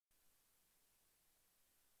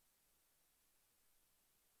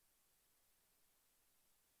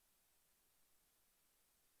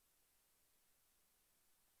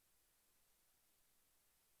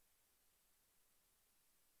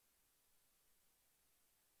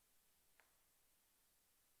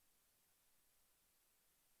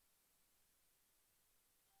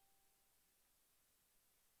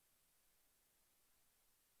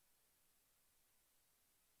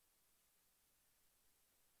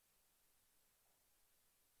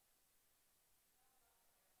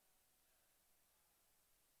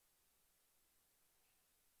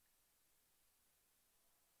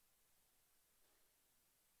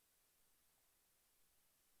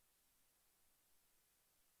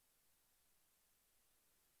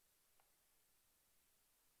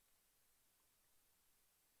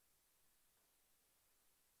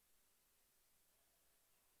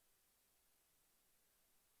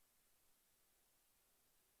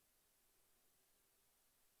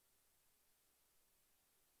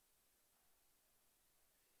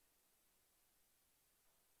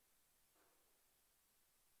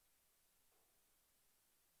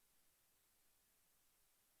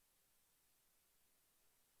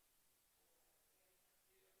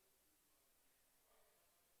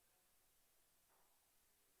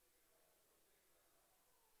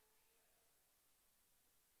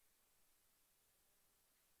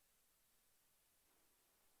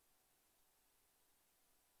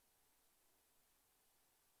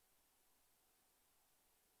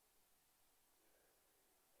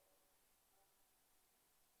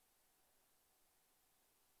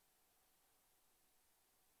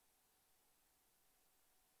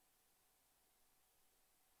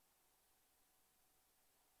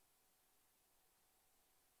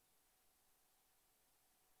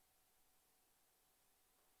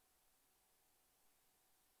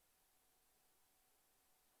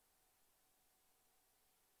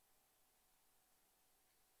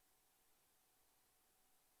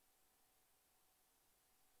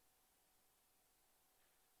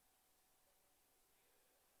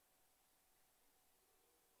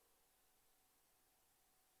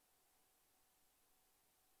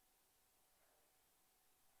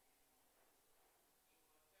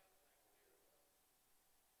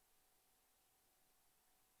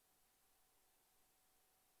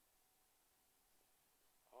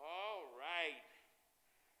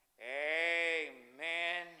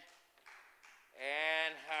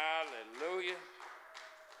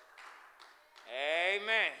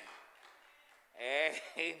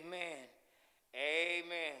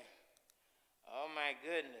my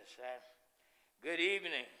goodness. Good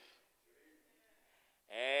evening.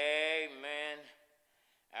 Amen.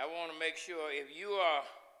 I want to make sure if you are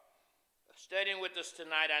studying with us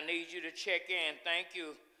tonight, I need you to check in. Thank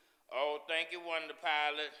you. Oh, thank you, Wonder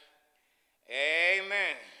Pilot.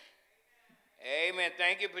 Amen. Amen.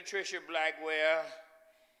 Thank you, Patricia Blackwell.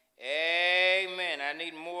 Amen. I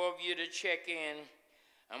need more of you to check in.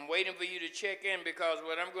 I'm waiting for you to check in because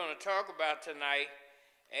what I'm going to talk about tonight,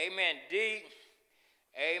 amen,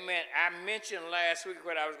 amen, I mentioned last week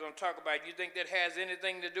what I was going to talk about. You think that has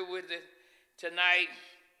anything to do with it tonight?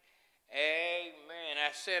 Amen.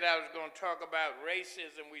 I said I was going to talk about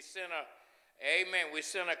racism. We sent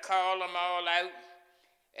a call them all out.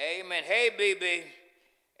 Amen. Hey, BB.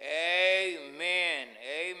 Amen.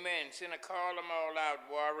 Amen. Send a call them all out,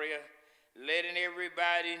 warrior, letting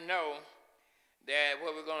everybody know that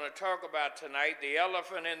what we're going to talk about tonight, the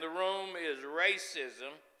elephant in the room is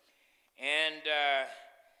racism. And,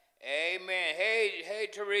 amen. Hey,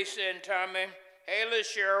 Teresa and Tommy. Hey,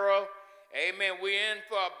 LaCheryl. Amen. We're in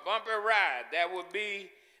for a bumpy ride. There will be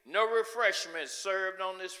no refreshments served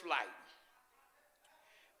on this flight.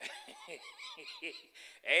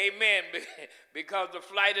 Amen. Because the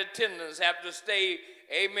flight attendants have to stay,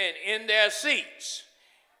 amen, in their seats.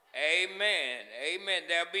 Amen. Amen.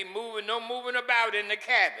 There'll be no moving about in the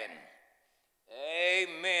cabin.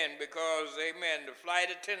 Amen. Because, amen, the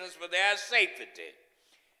flight attendants for their safety.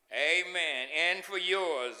 Amen. And for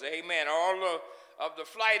yours. Amen. All of the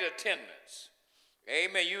flight attendants.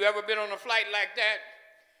 Amen. You ever been on a flight like that?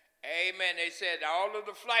 Amen. They said all of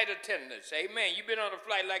the flight attendants. Amen. You been on a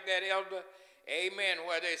flight like that, Elder? Amen.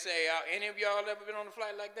 Where they say, any of y'all ever been on a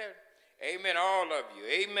flight like that? Amen. All of you.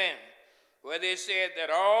 Amen. Where they said that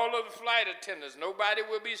all of the flight attendants, nobody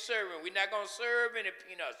will be serving. We're not going to serve any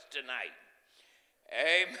peanuts tonight.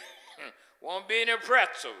 Amen. Won't be any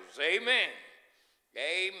pretzels. Amen.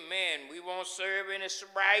 Amen. We won't serve any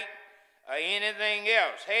Sprite or anything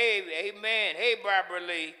else. Hey, amen. Hey, Barbara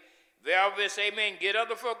Lee. Velvis, amen. Get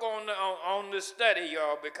other folk on the study,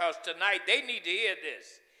 y'all, because tonight they need to hear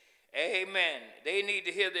this. Amen. They need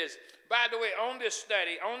to hear this. By the way, on this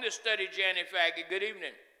study, Janet Faggy, good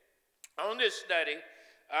evening. On this study,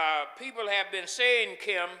 people have been saying,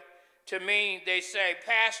 Kim, to me, they say,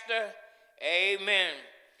 Pastor, amen.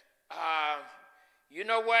 You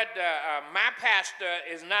know what? My pastor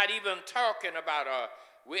is not even talking about,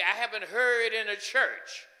 I haven't heard in a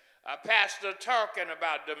church a pastor talking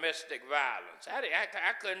about domestic violence.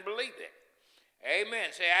 I couldn't believe it.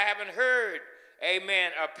 Amen. Say, I haven't heard,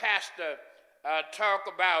 amen, a pastor talk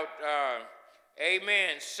about,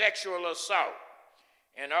 amen, sexual assault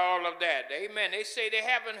and all of that. Amen. They say they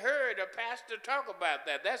haven't heard a pastor talk about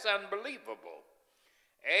that. That's unbelievable.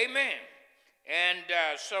 Amen. And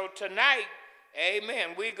so tonight, amen,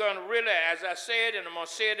 we're going to really, as I said, and I'm going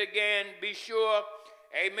to say it again, be sure,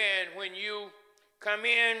 amen, when you come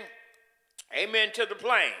in, amen, to the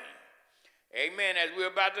plane. Amen. As we're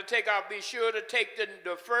about to take off, be sure to take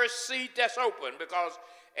the first seat that's open because,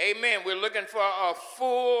 amen, we're looking for a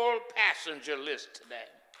full passenger list today.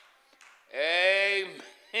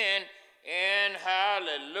 Amen and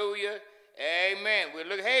hallelujah. Amen. We're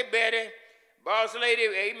looking, hey, Betty, boss lady,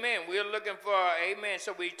 amen. We're looking for, amen.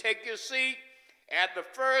 So we take your seat at the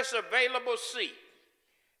first available seat.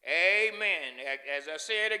 Amen. As I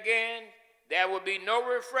said again, there will be no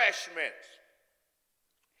refreshments.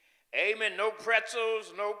 Amen. No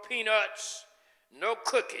pretzels, no peanuts, no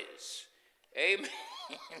cookies. Amen.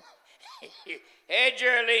 Hey,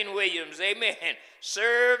 Geraldine Williams, amen.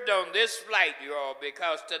 Served on this flight, you all,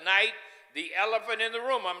 because tonight, the elephant in the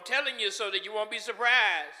room, I'm telling you so that you won't be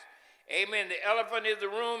surprised. Amen. The elephant in the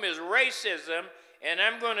room is racism, and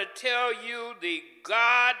I'm going to tell you the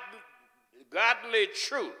godly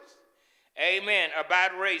truth. Amen,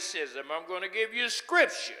 about racism. I'm going to give you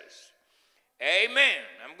scriptures. Amen.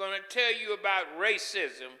 I'm going to tell you about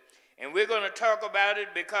racism, and we're going to talk about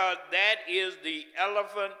it because that is the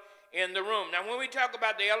elephant in the room. Now, when we talk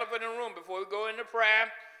about the elephant in the room, before we go into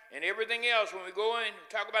prayer and everything else, when we go in and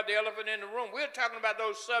talk about the elephant in the room, we're talking about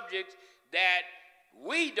those subjects that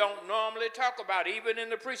we don't normally talk about, even in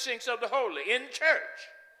the precincts of the holy, in church.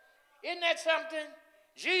 Isn't that something?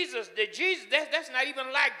 That's not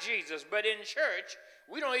even like Jesus, but in church,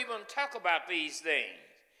 we don't even talk about these things.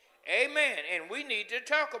 Amen. And we need to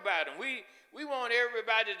talk about them. We want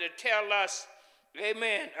everybody to tell us,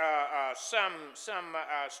 amen, some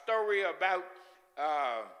story about,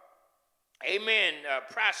 amen,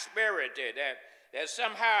 prosperity, that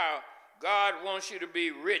somehow God wants you to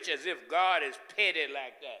be rich as if God is petty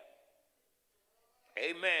like that.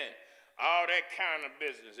 Amen. All that kind of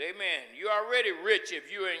business. Amen. You're already rich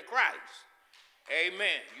if you're in Christ.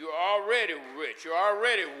 Amen. You're already rich. You're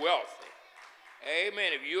already wealthy.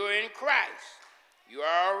 Amen. If you're in Christ, you're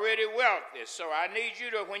already wealthy. So I need you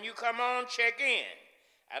to, when you come on, check in.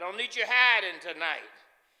 I don't need you hiding tonight.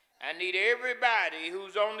 I need everybody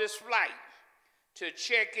who's on this flight to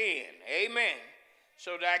check in. Amen.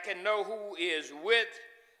 So that I can know who is with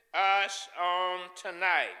us on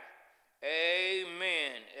tonight.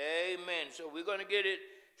 Amen. Amen. So we're going to get it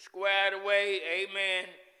squared away. Amen.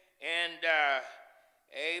 And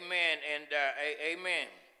amen. And amen.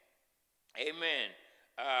 Amen.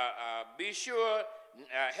 Be sure.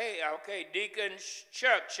 Hey, okay, Deacon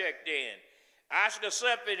Chuck checked in. Oscar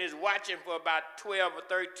Sutphin is watching for about 12 or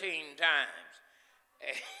 13 times.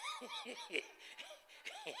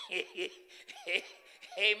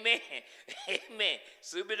 Amen. Amen.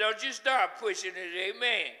 Super, don't you start pushing it.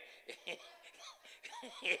 Amen.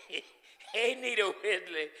 Hey, Nita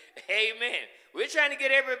Whitley. Amen. We're trying to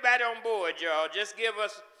get everybody on board, y'all. Just give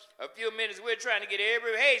us a few minutes. We're trying to get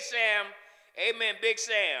everybody. Hey, Sam. Amen, Big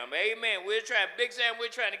Sam. Amen. Big Sam, we're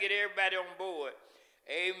trying to get everybody on board.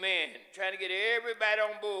 Amen. Trying to get everybody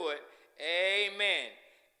on board. Amen.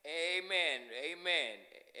 Amen. Amen.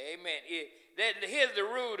 Amen. Here's the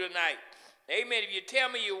rule tonight. Amen. If you tell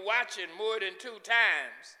me you're watching more than 2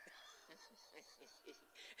 times,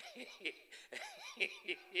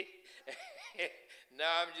 no,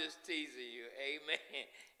 I'm just teasing you. Amen.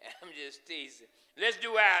 I'm just teasing. Let's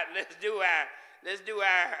do our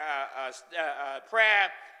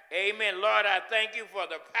prayer. Amen. Lord, I thank you for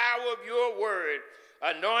the power of your word.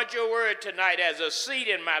 Anoint your word tonight as a seed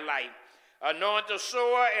in my life. Anoint the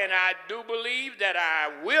sower, and I do believe that I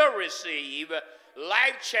will receive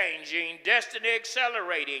life-changing,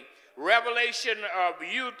 destiny-accelerating revelation of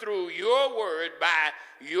you through your word by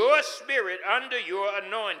your spirit under your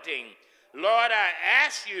anointing. Lord, I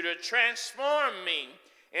ask you to transform me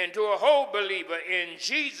into a whole believer in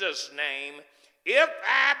Jesus' name. If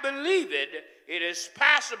I believe it, it is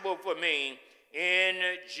possible for me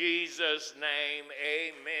in Jesus' name.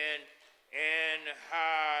 Amen and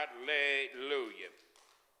hallelujah.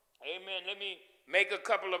 Amen. Let me make a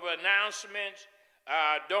couple of announcements.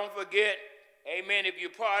 Don't forget, amen, if you're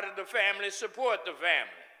part of the family, support the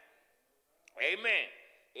family. Amen.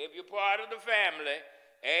 If you're part of the family,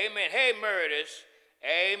 amen. Hey, Murders,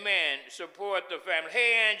 amen, support the family.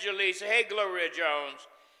 Hey, Angelisa, hey, Gloria Jones,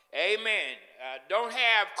 amen. Don't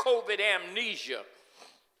have COVID amnesia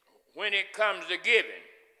when it comes to giving.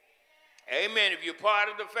 Amen. If you're part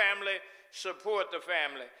of the family, support the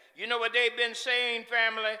family. You know what they've been saying,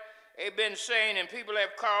 family? They've been saying, and people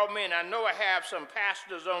have called me, and I know I have some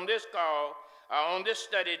pastors on this call, on this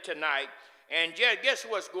study tonight, and guess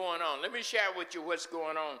what's going on? Let me share with you what's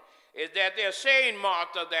going on. Is that they're saying,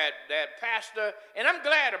 Martha, that pastor, and I'm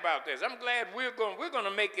glad about this. I'm glad we're going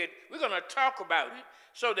to make it, we're going to talk about it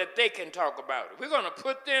so that they can talk about it. We're going to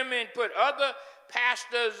put other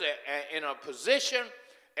pastors in a position,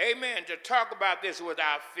 amen, to talk about this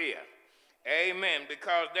without fear. Amen,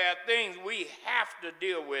 because there are things we have to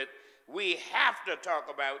deal with, we have to talk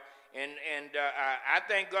about, and I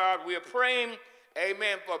thank God we're praying,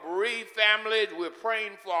 amen, for bereaved families. We're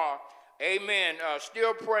praying for, amen,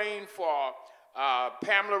 still praying for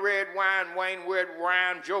Pamela Redwine, Wayne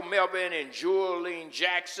Redwine, Joe Melvin, and Julian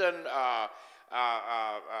Jackson,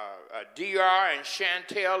 DR and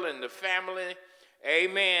Chantel and the family,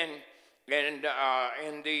 amen. And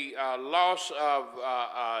in the loss of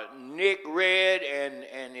Nick Red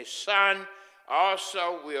and his son,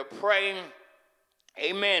 also we're praying,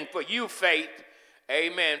 amen, for you, Faith.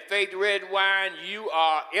 Amen. Faith Redwine, you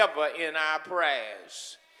are ever in our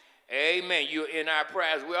prayers. Amen. You're in our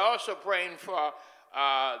prayers. We're also praying for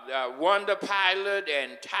Wonder Pilot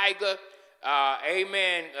and Tiger.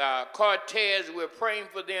 Amen. Cortez, we're praying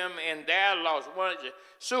for them and their loss.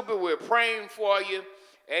 Super, we're praying for you.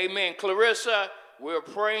 Amen. Clarissa, we're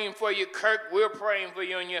praying for you. Kirk, we're praying for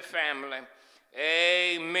you and your family.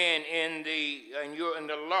 Amen. In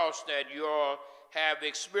the loss that you all have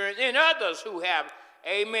experienced, and others who have,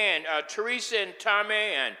 amen. Teresa and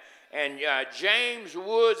Tommy and James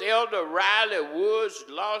Woods, Elder Riley Woods,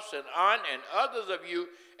 lost an aunt, and others of you,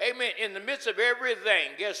 amen. In the midst of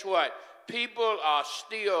everything, guess what? People are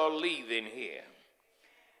still leaving here.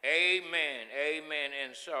 Amen. Amen.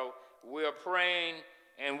 And so we're praying.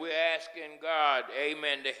 And we're asking God,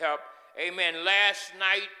 amen, to help. Amen. Last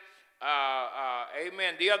night,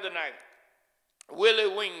 amen, the other night,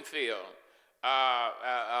 Willie Wingfield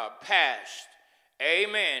passed.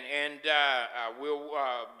 Amen. And I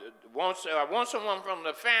want someone from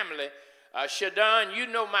the family. Shadon, you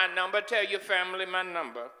know my number. Tell your family my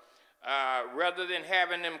number. Rather than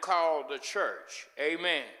having them call the church.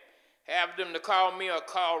 Amen. have them to call me or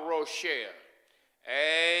call Rochelle.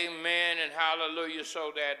 Amen and hallelujah,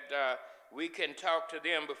 so that we can talk to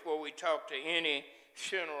them before we talk to any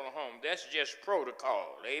funeral home. That's just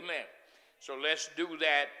protocol. Amen. So let's do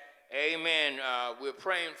that. Amen. We're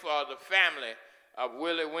praying for the family of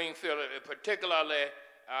Willie Wingfield, particularly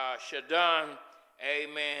Shadon.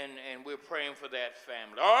 Amen. And we're praying for that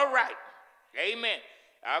family. All right. Amen.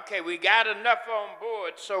 Okay, we got enough on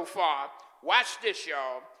board so far. Watch this,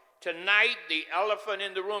 y'all. Tonight, the elephant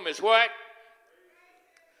in the room is what?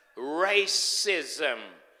 Racism.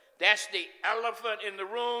 That's the elephant in the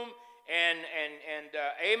room. And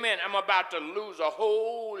amen, I'm about to lose a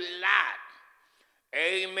whole lot,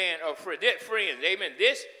 amen, of friends. Amen.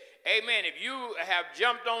 This, amen, if you have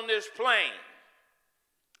jumped on this plane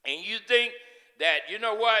and you think that, you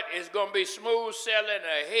know what, it's going to be smooth sailing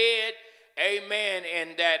ahead, amen,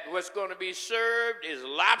 and that what's going to be served is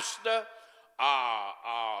lobster,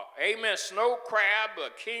 amen, snow crab, or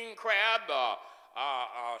king crab,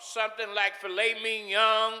 something like filet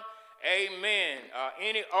mignon, amen,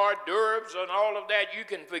 any hors d'oeuvres and all of that, you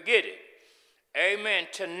can forget it. Amen.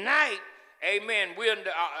 Tonight, amen,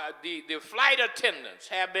 the flight attendants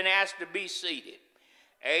have been asked to be seated.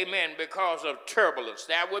 Amen, because of turbulence.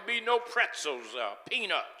 There would be no pretzels,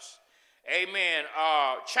 peanuts, amen,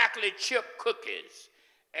 chocolate chip cookies,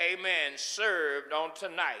 amen, served on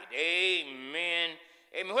tonight. Amen.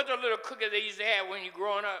 Amen. What's the little cookies they used to have when you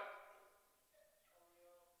growing up?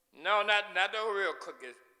 No, not the real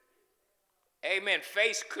cookies. Amen,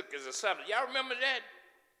 face cookies or something. Y'all remember that?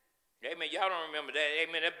 Amen, y'all don't remember that.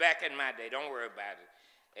 Amen, that's back in my day. Don't worry about it.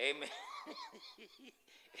 Amen.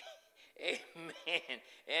 Amen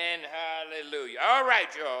and hallelujah. All right,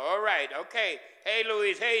 y'all. All right, okay. Hey,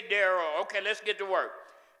 Louise. Hey, Daryl. Okay, let's get to work.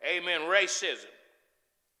 Amen, racism.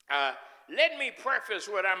 Let me preface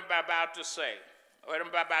what I'm about to say, what I'm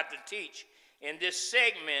about to teach in this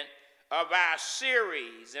segment of our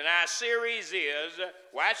series. And our series is,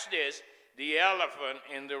 watch this, the elephant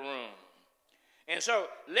in the room. And so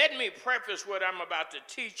let me preface what I'm about to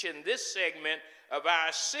teach in this segment of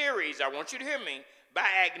our series. I want you to hear me by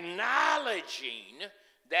acknowledging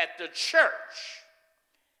that the church,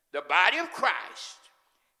 the body of Christ,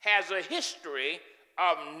 has a history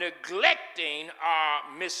of neglecting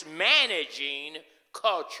or mismanaging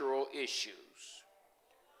cultural issues.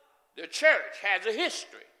 The church has a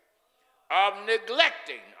history of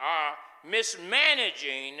neglecting or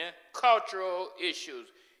mismanaging cultural issues.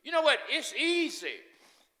 You know what? It's easy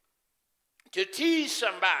to tease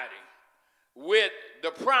somebody with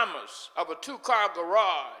the promise of a two-car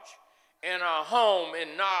garage and a home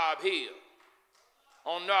in Nob Hill.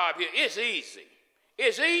 On Nob Hill, it's easy.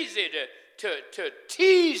 It's easy to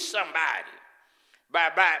tease somebody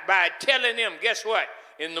by telling them, guess what?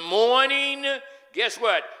 In the morning, guess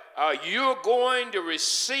what? You're going to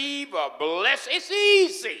receive a blessing. It's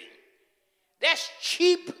easy. That's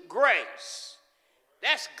cheap grace.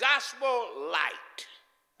 That's gospel light.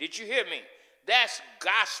 Did you hear me? That's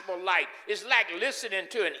gospel light. It's like listening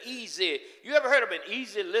to an easy, you ever heard of an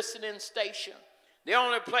easy listening station? They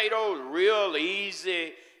only play those real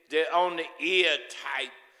easy, on the ear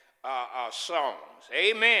type songs.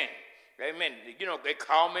 Amen. Amen. You know, they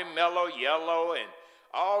call me Mellow Yellow and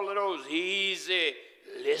all of those easy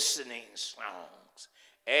listening songs.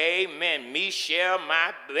 Amen. Michelle,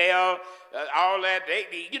 my bell, all that,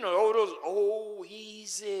 baby. You know, all those old,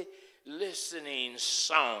 easy listening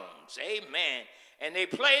songs. Amen. And they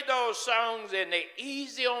play those songs and they're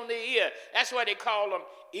easy on the ear. That's why they call them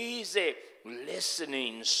easy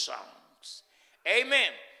listening songs. Amen.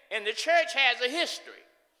 And the church has a history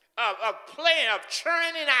of playing, of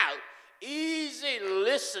churning out easy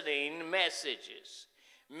listening messages.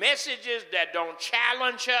 Messages that don't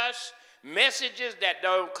challenge us, messages that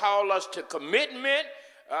don't call us to commitment,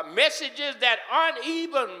 messages that aren't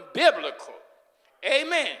even biblical.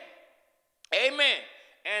 Amen. Amen.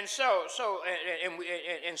 And so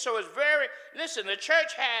it's very, listen, the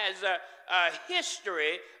church has a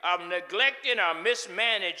history of neglecting or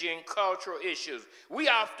mismanaging cultural issues. We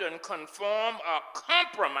often conform or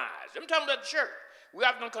compromise. I'm talking about the church. We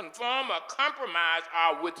often conform or compromise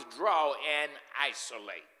or withdraw and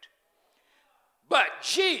isolate. But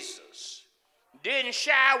Jesus didn't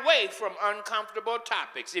shy away from uncomfortable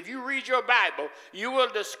topics. If you read your Bible, you will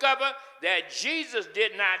discover that Jesus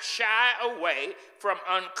did not shy away from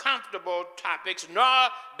uncomfortable topics, nor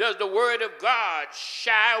does the Word of God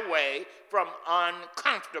shy away from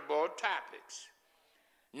uncomfortable topics.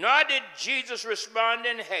 Nor did Jesus respond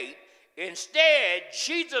in hate. Instead,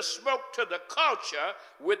 Jesus spoke to the culture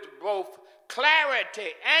with both clarity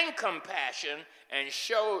and compassion, and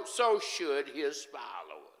so should his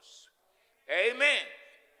followers. Amen.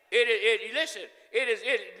 Listen,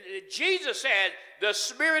 Jesus said, the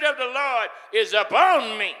Spirit of the Lord is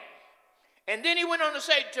upon me. And then he went on to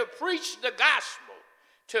say to preach the gospel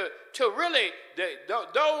to really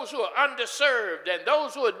those who are underserved and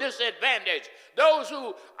those who are disadvantaged, those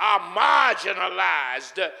who are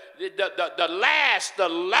marginalized, the last, the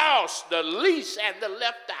lost, the least, and the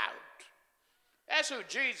left out. That's who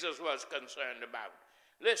Jesus was concerned about.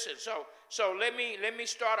 Listen, so let me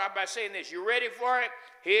start out by saying this. You ready for it?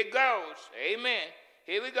 Here it goes. Amen.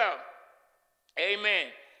 Here we go. Amen.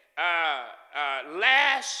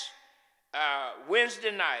 Last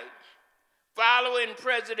Wednesday night, following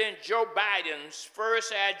President Joe Biden's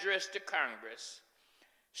first address to Congress,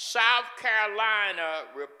 South Carolina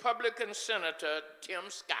Republican Senator Tim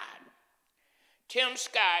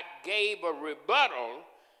Scott gave a rebuttal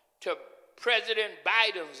to President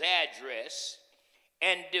Biden's address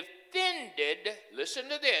and defended, listen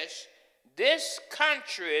to this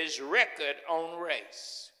country's record on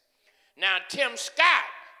race. Now, Tim Scott,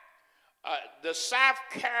 the South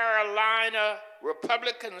Carolina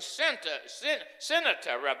Republican senator,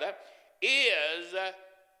 is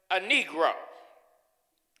a Negro.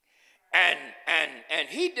 And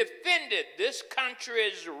he defended this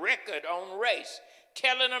country's record on race,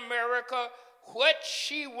 telling America what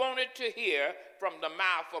she wanted to hear from the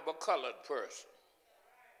mouth of a colored person.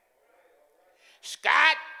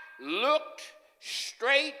 Scott looked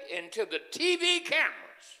straight into the TV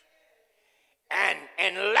cameras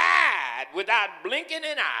and lied without blinking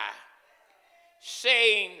an eye,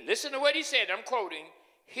 saying, listen to what he said, I'm quoting,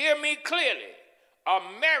 "Hear me clearly,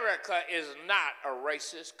 America is not a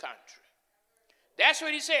racist country." That's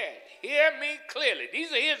what he said. Hear me clearly.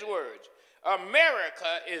 These are his words.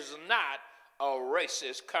 America is not a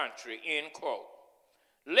racist country, end quote.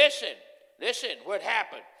 Listen what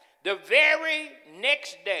happened. The very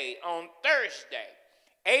next day, on Thursday,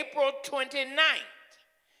 April 29th,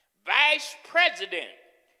 Vice President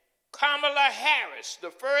Kamala Harris,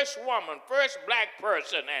 the first woman, first black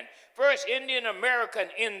person, and first Indian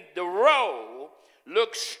American in the role,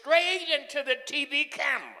 looked straight into the TV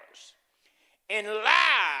cameras and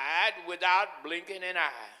lied without blinking an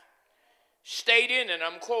eye, stating, and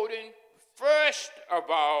I'm quoting, "First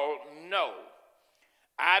of all, no,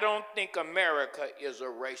 I don't think America is a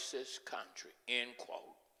racist country," end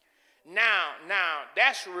quote. Now,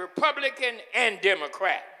 that's Republican and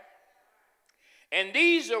Democrat. And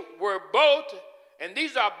these are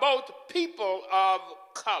both people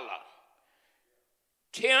of color.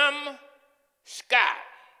 Tim Scott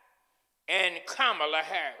and Kamala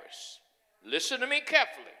Harris. Listen to me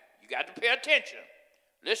carefully. You got to pay attention.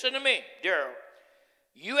 Listen to me, Daryl.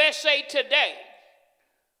 USA Today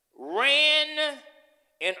ran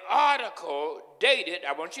an article dated,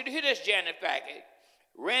 I want you to hear this, Janet Packett,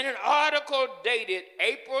 ran an article dated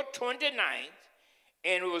April 29th,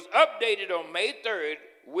 and it was updated on May 3rd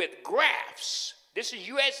with graphs. This is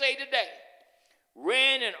USA Today.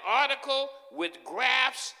 Ran an article with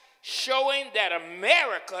graphs showing that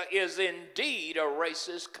America is indeed a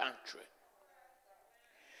racist country.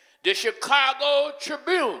 The Chicago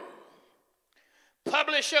Tribune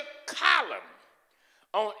published a column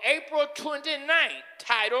on April 29th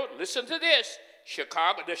titled, listen to this,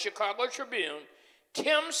 the Chicago Tribune,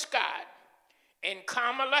 "Tim Scott and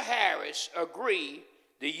Kamala Harris agree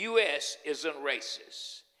the U.S. isn't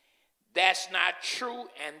racist. That's not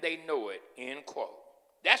true and they know it," end quote.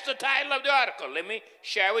 That's the title of the article. Let me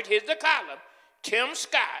share it. Here's the column. Tim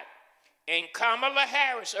Scott and Kamala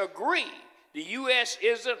Harris agree the U.S.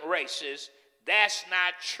 isn't racist. That's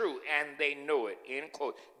not true and they know it, end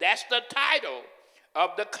quote. That's the title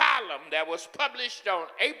of the column that was published on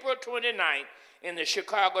April 29th in the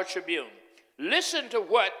Chicago Tribune. Listen to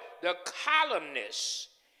what the columnist,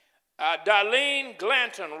 Darlene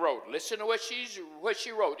Glanton, wrote. Listen to what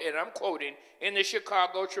she wrote, and I'm quoting in the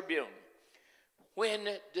Chicago Tribune.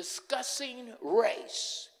 "When discussing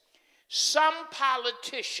race, some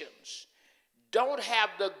politicians don't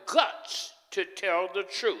have the guts to tell the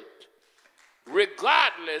truth,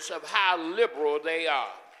 regardless of how liberal they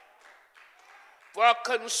are. For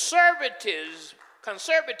conservatives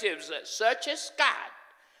such as Scott,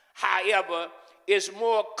 however, it's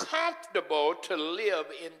more comfortable to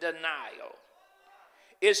live in denial.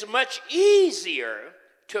 It's much easier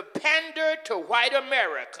to pander to white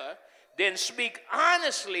America than speak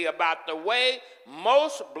honestly about the way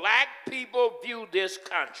most black people view this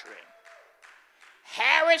country.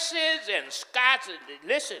 Harris's and Scott's,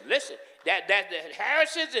 listen, that the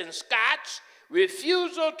Harris's and Scott's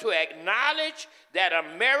refusal to acknowledge that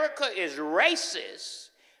America is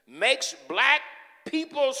racist makes black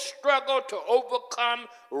people struggle to overcome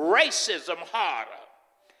racism harder.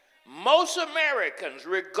 Most Americans,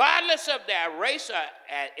 regardless of their race or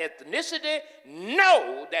ethnicity,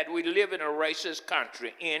 know that we live in a racist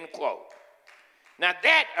country, end quote. Now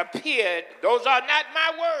that appeared, those are not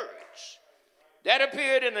my words. That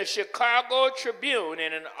appeared in the Chicago Tribune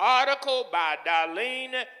in an article by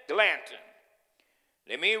Darlene Glanton.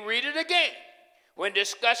 Let me read it again. When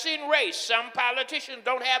discussing race, some politicians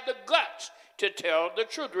don't have the guts to tell the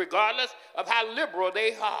truth, regardless of how liberal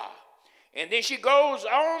they are. And then she goes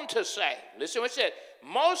on to say, listen what she said,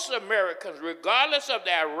 most Americans, regardless of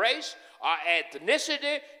their race or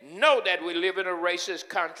ethnicity, know that we live in a racist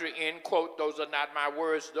country, end quote. Those are not my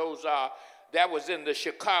words. That was in the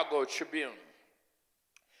Chicago Tribune.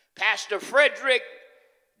 Pastor Frederick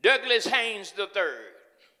Douglass Haynes III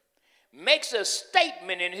makes a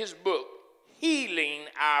statement in his book, Healing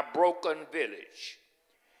Our Broken Village.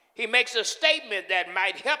 He makes a statement that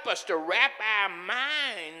might help us to wrap our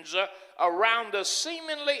minds around the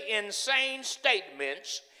seemingly insane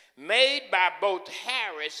statements made by both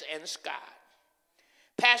Harris and Scott.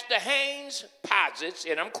 Pastor Haynes posits,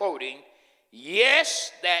 and I'm quoting,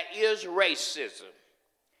 yes, there is racism,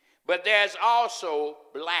 but there's also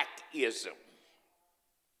blackism.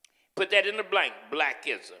 Put that in the blank,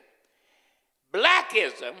 blackism.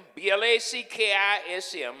 Blackism,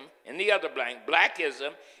 B-L-A-C-K-I-S-M, in the other blank,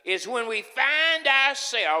 blackism, is when we find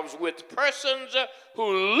ourselves with persons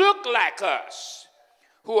who look like us,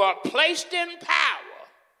 who are placed in power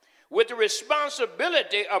with the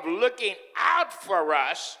responsibility of looking out for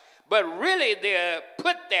us, but really they're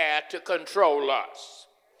put there to control us.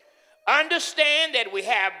 Understand that we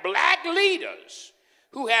have black leaders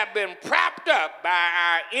who have been propped up by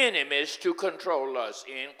our enemies to control us,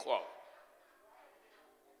 end quote.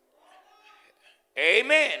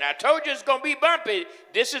 Amen. I told you it's going to be bumpy.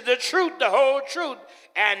 This is the truth, the whole truth,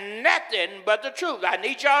 and nothing but the truth. I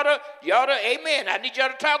need y'all to, amen. I need y'all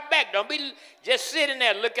to talk back. Don't be just sitting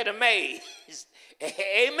there looking amazed.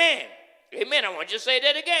 Amen. Amen. I want you to say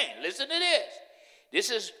that again. Listen to this. This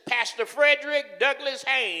is Pastor Frederick Douglass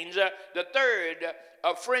Haynes, the third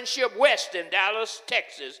of Friendship West in Dallas,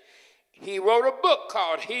 Texas. He wrote a book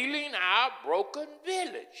called Healing Our Broken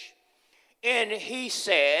Village. And he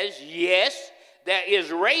says, yes, there is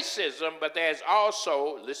racism, but there's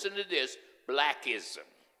also, listen to this, blackism.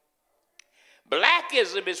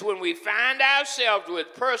 Blackism is when we find ourselves with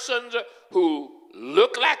persons who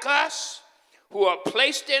look like us, who are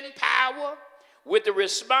placed in power with the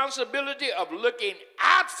responsibility of looking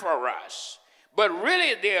out for us, but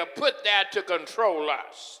really they're put there to control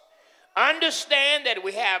us. Understand that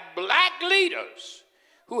we have black leaders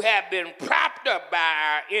who have been propped up by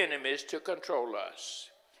our enemies to control us,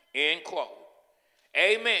 end quote.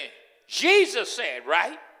 Amen. Jesus said,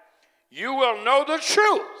 right? You will know the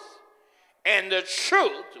truth, and the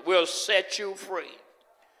truth will set you free.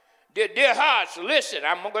 Dear hearts, listen,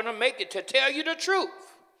 I'm going to make it to tell you the truth,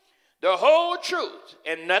 the whole truth,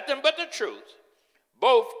 and nothing but the truth.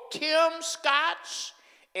 Both Tim Scott's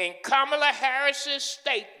and Kamala Harris's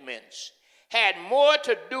statements had more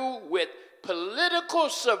to do with political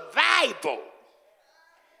survival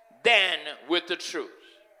than with the truth.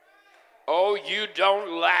 Oh, you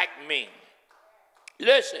don't like me.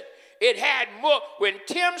 Listen, it had more. When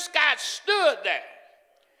Tim Scott stood there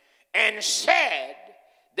and said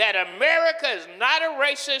that America is not a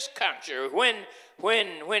racist country, when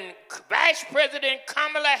Vice President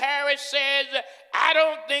Kamala Harris says, I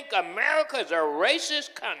don't think America is a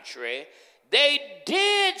racist country, they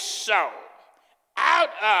did so out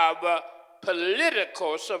of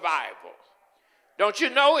political survival. Don't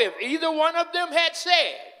you know, if either one of them had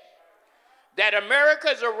said that America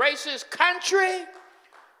is a racist country,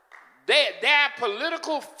 their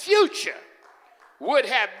political future would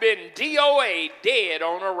have been DOA, dead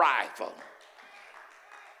on arrival.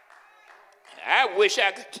 I wish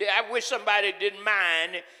somebody didn't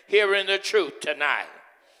mind hearing the truth tonight.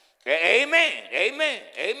 Amen, amen,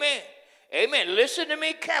 amen, amen. Listen to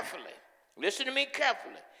me carefully. Listen to me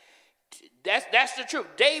carefully. That's the truth.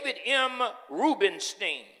 David M.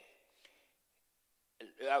 Rubenstein.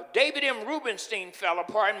 David M. Rubenstein fellow,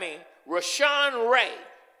 Rashawn Ray.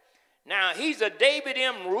 Now, he's a David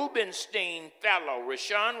M. Rubenstein fellow,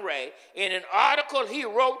 Rashawn Ray, in an article he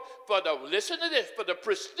wrote for listen to this, for the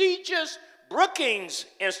prestigious Brookings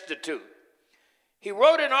Institute. He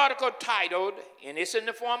wrote an article titled, and it's in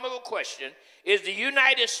the form of a question, is the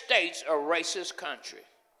United States a racist country?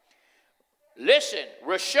 Listen,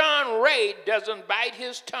 Rashawn Ray doesn't bite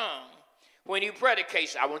his tongue when he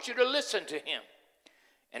predicates. I want you to listen to him.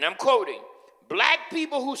 And I'm quoting, black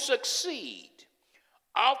people who succeed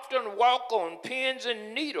often walk on pins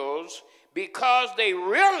and needles because they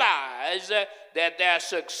realize that their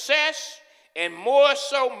success, and more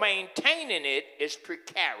so maintaining it, is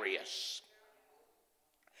precarious.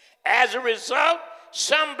 As a result,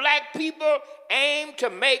 some black people aim to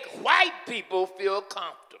make white people feel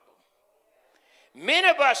comfortable. Many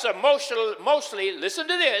of us are mostly, listen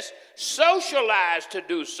to this, socialized to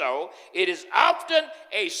do so. It is often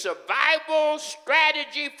a survival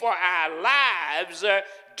strategy for our lives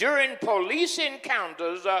during police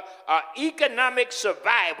encounters or economic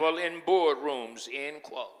survival in boardrooms, end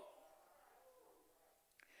quote.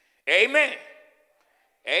 Amen.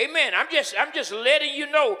 Amen. I'm just letting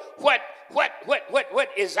you know what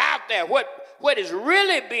is out there, what is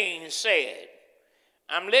really being said.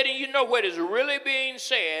 I'm letting you know what is really being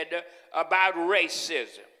said about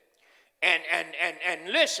racism.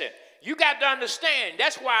 And listen, you got to understand,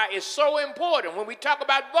 that's why it's so important when we talk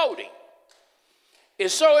about voting.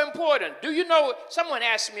 It's so important. Do you know, someone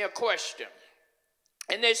asked me a question,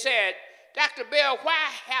 and they said, Dr. Bell, why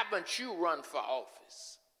haven't you run for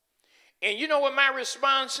office? And you know what my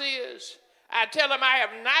response is? I tell them I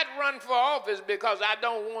have not run for office because I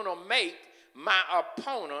don't want to make my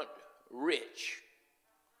opponent rich.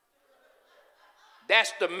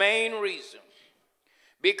 That's the main reason.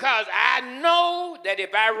 Because I know that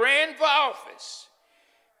if I ran for office,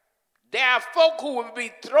 there are folk who will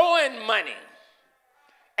be throwing money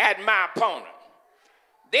at my opponent.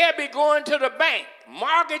 They'll be going to the bank,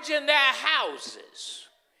 mortgaging their houses,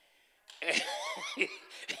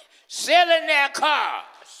 selling their cars,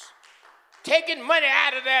 taking money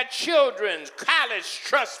out of their children's college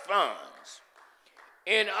trust funds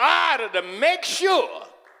in order to make sure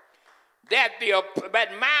that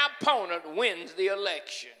my opponent wins the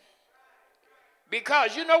election.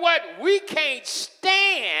 Because you know what? We can't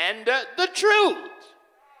stand the truth.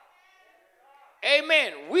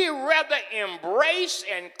 Amen. We rather embrace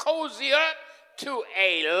and cozy up to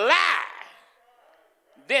a lie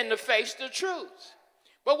than to face the truth.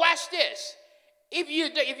 But watch this. If you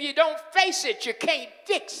don't face it, you can't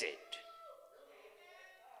fix it.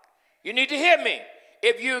 You need to hear me.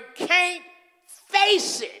 If you can't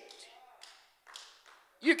face it,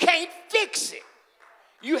 you can't fix it.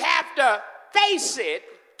 You have to face it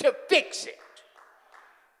to fix it.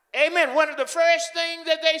 Amen. One of the first things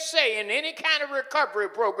that they say in any kind of recovery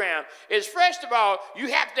program is, first of all,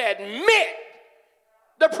 you have to admit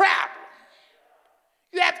the problem.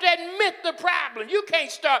 You have to admit the problem. You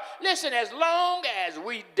can't start. Listen, as long as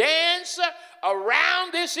we dance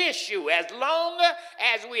around this issue, as long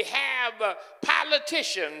as we have a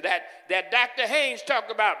politician that Dr. Haynes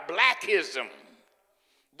talked about, blackism,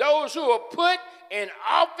 those who are put in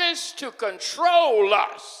office to control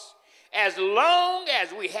us, as long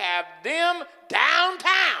as we have them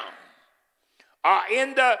downtown or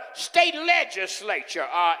in the state legislature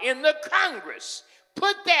or in the Congress,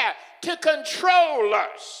 put there to control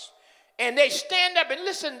us, and they stand up and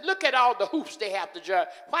listen, look at all the hoops they have to jump.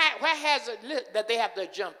 Why has it that they have to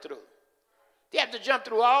jump through? They have to jump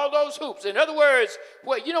through all those hoops. In other words,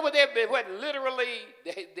 you know what literally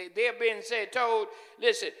they're being told,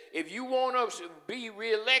 listen, if you want to be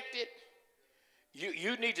reelected,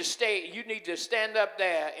 you need to stand up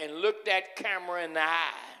there and look that camera in the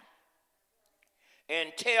eye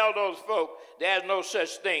and tell those folk there's no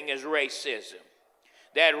such thing as racism.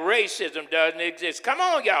 That racism doesn't exist. Come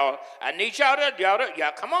on, y'all. I need y'all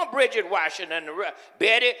come on, Bridget Washington,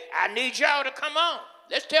 Betty. I need y'all to come on.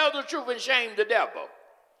 Let's tell the truth and shame the devil.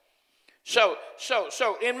 So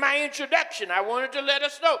in my introduction, I wanted to let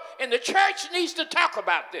us know, and the church needs to talk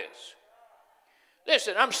about this.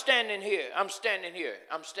 Listen, I'm standing here.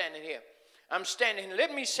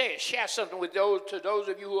 Let me share something with those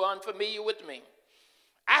of you who are unfamiliar with me.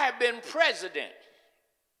 I have been president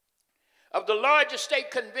of the largest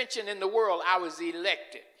state convention in the world. I was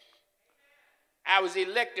elected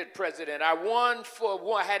president. I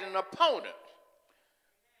had an opponent.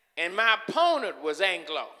 And my opponent was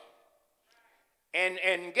Anglo.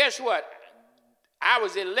 And guess what? I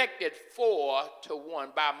was elected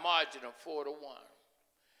 4-1, by a margin of 4-1.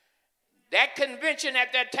 That convention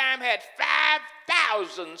at that time had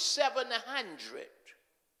 5,700.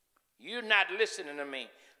 You're not listening to me.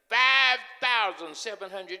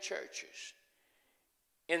 5,700 churches.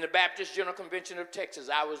 In the Baptist General Convention of Texas,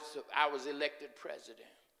 I was elected president.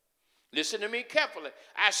 Listen to me carefully.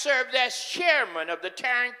 I served as chairman of the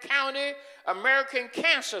Tarrant County American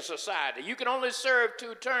Cancer Society. You can only serve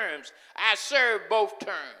 2 terms. I served both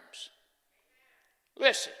terms.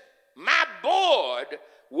 Listen, my board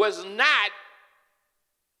was not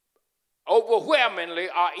overwhelmingly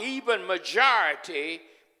or even majority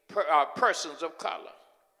persons of color.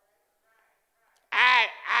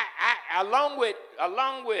 along with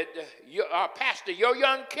Pastor Yo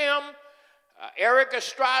Young Kim, Eric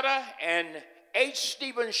Estrada, and H.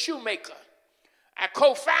 Stephen Shoemaker, I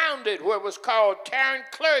co-founded what was called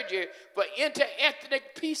Tarrant Clergy for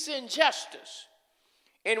Interethnic Peace and Justice.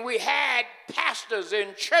 And we had pastors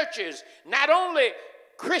in churches, not only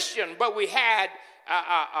Christian, but we had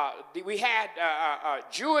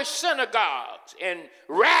Jewish synagogues and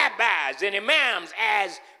rabbis and imams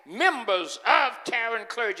as members of Tarrant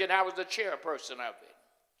Clergy, and I was the chairperson of it.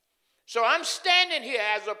 So I'm standing here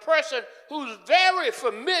as a person who's very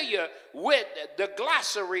familiar with the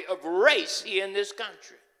glossary of race here in this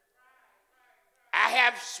country. I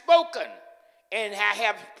have spoken and I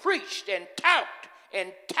have preached and taught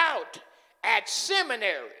at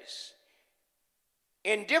seminaries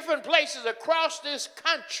in different places across this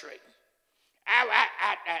country. I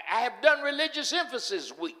have done religious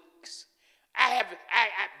emphasis weeks. I have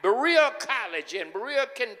Berea College in Berea,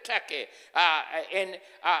 Kentucky, in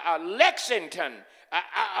Lexington,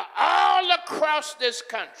 all across this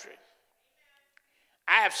country.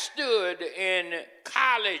 I have stood in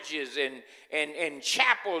colleges and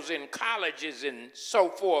chapels in colleges and so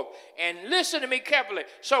forth. And listen to me carefully.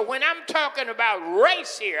 So when I'm talking about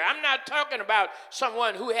race here, I'm not talking about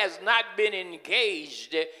someone who has not been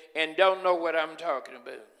engaged and don't know what I'm talking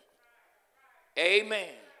about.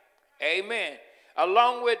 Amen. Amen.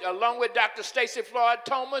 Along with Dr. Stacy Floyd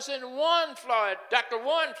Thomas and Dr.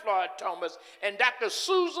 Warren Floyd Thomas and Dr.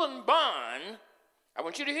 Susan Bond, I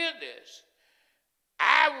want you to hear this.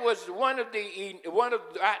 I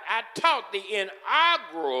taught the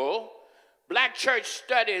inaugural Black Church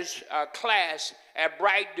Studies class at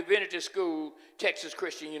Bright Divinity School, Texas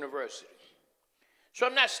Christian University. So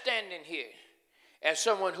I'm not standing here as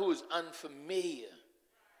someone who is unfamiliar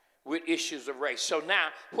with issues of race. So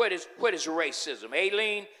now, what is racism?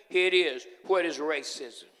 Aileen, here it is. What is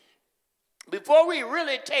racism? Before we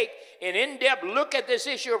really take an in-depth look at this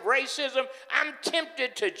issue of racism, I'm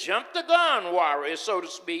tempted to jump the gun, warrior, so to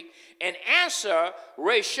speak, and answer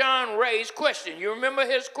Rashawn Ray's question. You remember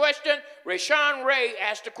his question? Rashawn Ray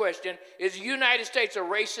asked the question, is the United States a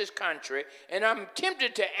racist country? And I'm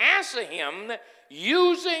tempted to answer him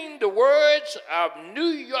using the words of New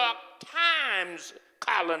York Times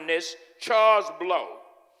columnist Charles Blow.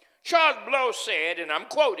 Charles Blow said, and I'm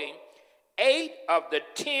quoting, 8 of the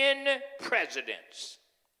 10 presidents,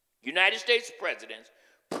 United States presidents,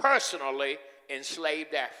 personally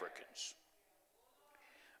enslaved Africans.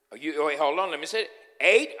 Wait, hold on, let me say it.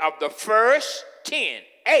 8 of the first 10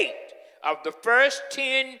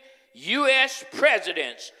 U.S.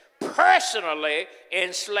 presidents personally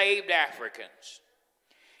enslaved Africans.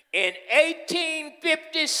 In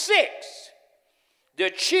 1856, the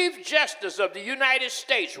Chief Justice of the United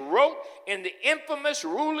States wrote in the infamous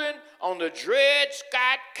ruling on the Dred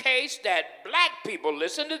Scott case that black people,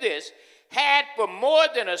 listen to this, had for more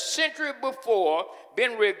than a century before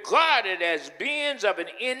been regarded as beings of an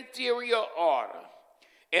inferior order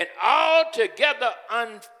and altogether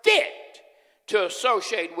unfit to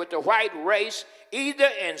associate with the white race, either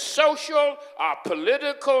in social or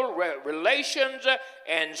political relations,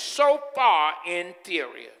 and so far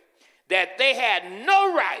inferior that they had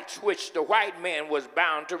no rights which the white man was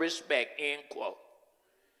bound to respect, end quote.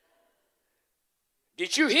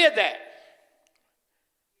 Did you hear that?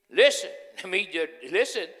 Listen,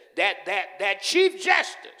 that Chief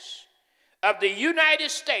Justice of the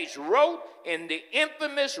United States wrote in the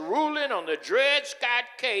infamous ruling on the Dred Scott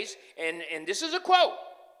case, and this is a quote.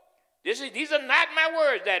 These are not my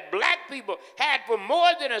words, that black people had for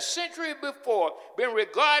more than a century before been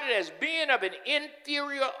regarded as being of an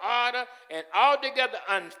inferior order and altogether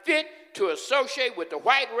unfit to associate with the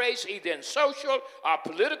white race, either in social or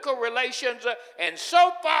political relations, and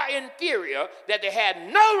so far inferior that they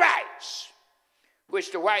had no rights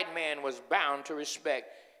which the white man was bound to respect,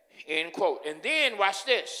 end quote. And then, watch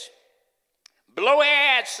this. Blow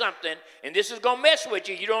adds something, and this is going to mess with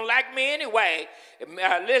you. You don't like me anyway.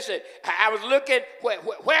 Listen, I was looking, where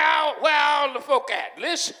all the folk at?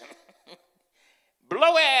 Listen.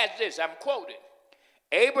 Blow adds this, I'm quoting.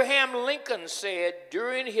 Abraham Lincoln said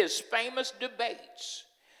during his famous debates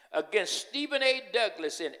against Stephen A.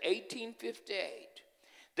 Douglas in 1858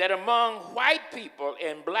 that among white people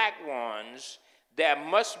and black ones, there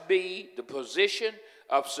must be the position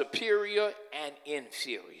of superior and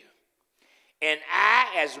inferior. And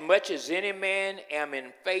I, as much as any man, am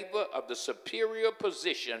in favor of the superior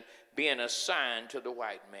position being assigned to the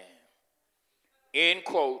white man. End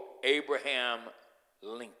quote, Abraham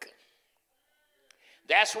Lincoln.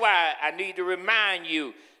 That's why I need to remind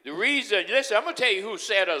you, the reason, listen, I'm going to tell you who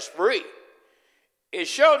set us free. It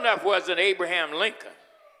sure enough wasn't Abraham Lincoln.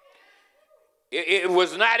 It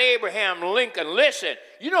was not Abraham Lincoln. Listen,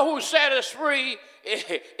 you know who set us free?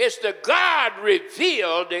 It's the God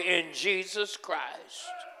revealed in Jesus Christ.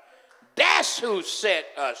 That's who set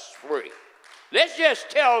us free. Let's just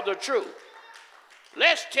tell the truth.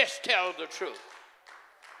 Let's just tell the truth.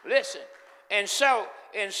 Listen, and so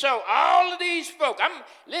all of these folk,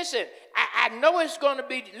 listen, I know it's going to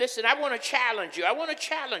be, listen, I want to challenge you. I want to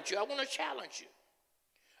challenge you.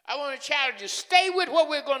 Stay with what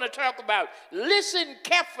we're going to talk about. Listen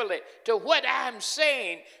carefully to what I'm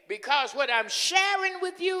saying, because what I'm sharing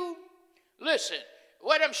with you, listen,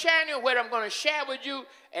 what I'm sharing, what I'm going to share with you,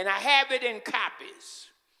 and I have it in copies.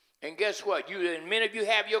 And guess what? And many of you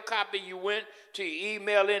have your copy. You went to your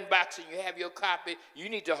email inbox and you have your copy. You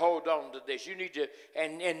need to hold on to this. You need to,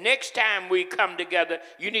 and next time we come together,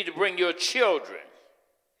 you need to bring your children.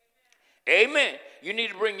 Amen. You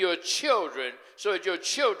need to bring your children so that your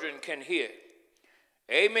children can hear.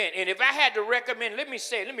 Amen. And if I had to recommend, let me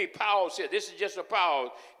pause here. This is just a pause,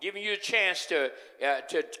 giving you a chance to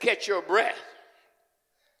catch your breath.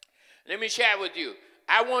 Let me share with you.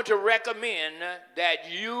 I want to recommend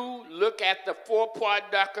that you look at the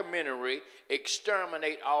 4-part documentary,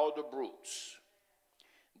 Exterminate All the Brutes.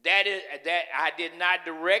 That I did not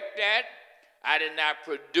direct that. I did not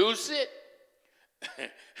produce it.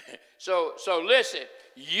 So listen,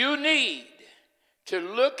 you need to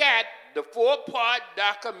look at the 4-part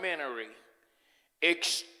documentary,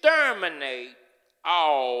 Exterminate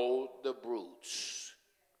All the Brutes.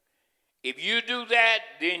 If you do that,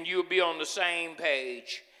 then you'll be on the same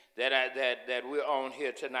page that we're on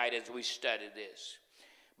here tonight as we study this.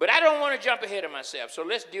 But I don't want to jump ahead of myself, so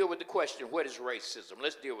let's deal with the question, what is racism?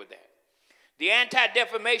 Let's deal with that. The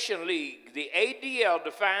Anti-Defamation League, the ADL,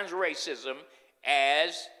 defines racism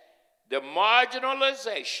as the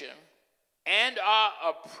marginalization and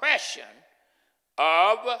oppression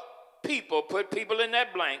of people, put people in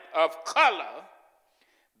that blank, of color,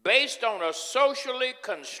 based on a socially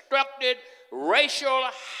constructed racial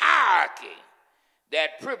hierarchy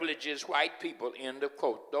that privileges white people, end of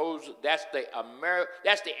quote. That's the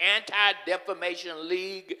Anti-Defamation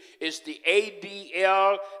League. It's the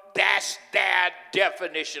ADL. That's their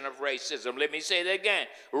definition of racism. Let me say that again.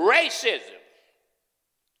 Racism,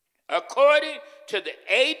 according to the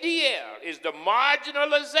ADL, is the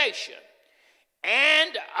marginalization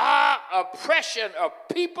and oppression of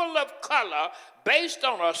people of color based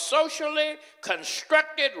on a socially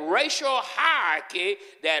constructed racial hierarchy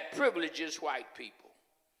that privileges white people.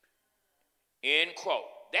 End quote.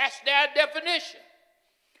 That's their definition.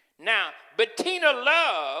 Now, Bettina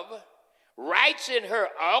Love writes in her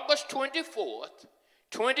August 24th,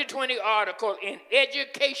 2020 article in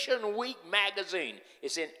Education Week magazine.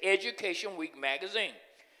 It's in Education Week magazine.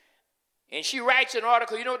 And she writes an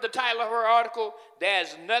article, you know what the title of her article?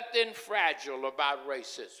 There's nothing fragile about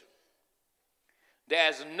racism.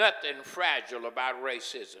 There's nothing fragile about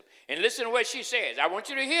racism. And listen to what she says. I want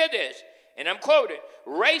you to hear this. And I'm quoting.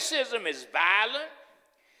 Racism is violent.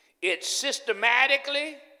 It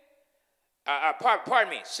systemically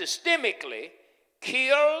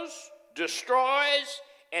kills, destroys,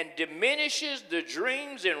 and diminishes the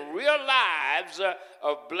dreams and real lives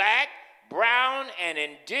of black, brown, and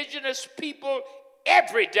indigenous people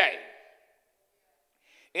every day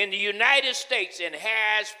in the United States and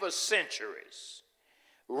has for centuries.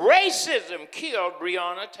 Racism killed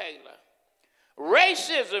Breonna Taylor.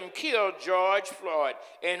 Racism killed George Floyd.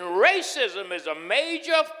 And racism is a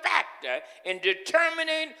major factor in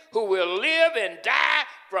determining who will live and die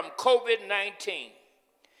from COVID-19.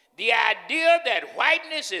 The idea that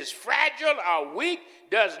whiteness is fragile or weak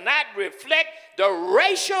does not reflect the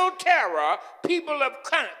racial terror people of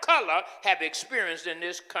color have experienced in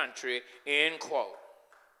this country, end quote.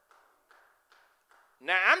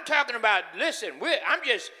 Now, I'm talking about, listen, I'm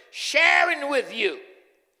just sharing with you.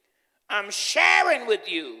 I'm sharing with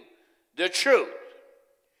you the truth.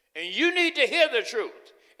 And you need to hear the truth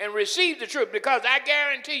and receive the truth, because I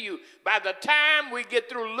guarantee you, by the time we get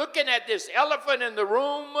through looking at this elephant in the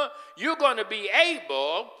room, you're going to be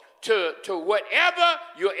able to whatever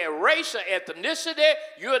your race or ethnicity,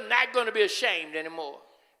 you're not going to be ashamed anymore.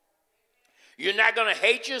 You're not going to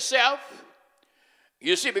hate yourself.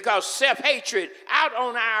 You see, because self-hatred, out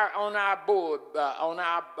on our board, on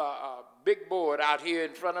our big board out here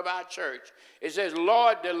in front of our church, it says,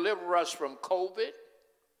 Lord, deliver us from COVID,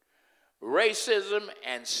 racism,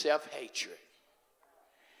 and self-hatred.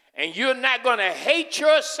 And you're not going to hate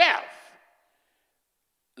yourself.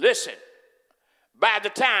 Listen, by the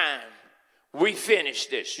time we finish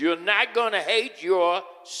this, you're not going to hate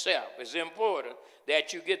yourself. It's important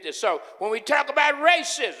that you get this. So when we talk about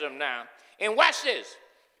racism now, and watch this,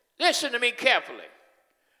 Listen to me carefully.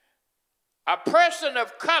 A person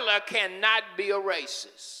of color cannot be a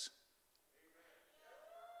racist.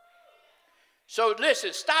 So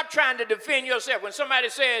listen, stop trying to defend yourself. When somebody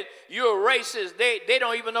says you're a racist, they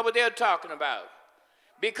don't even know what they're talking about.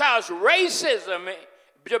 Because racism,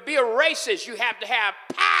 to be a racist, you have to have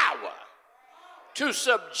power to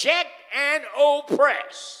subject and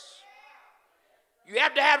oppress. You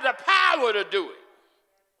have to have the power to do it.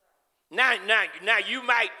 Now you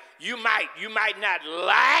might not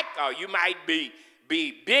like, or you might be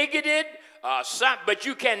bigoted or something, but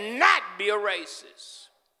you cannot be a racist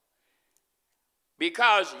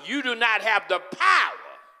because you do not have the power.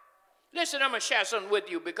 Listen, I'm going to share something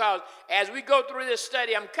with you because as we go through this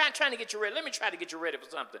study, I'm kind of trying to get you ready. Let me try to get you ready for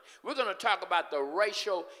something. We're going to talk about the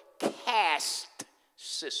racial caste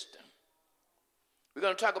system. We're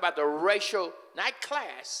going to talk about the racial, not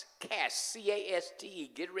class, caste,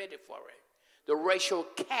 C-A-S-T-E. Get ready for it. The racial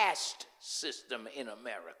caste system in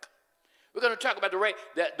America. We're going to talk about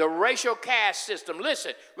the racial caste system.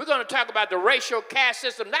 Listen, we're going to talk about the racial caste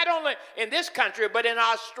system not only in this country, but in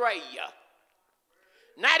Australia.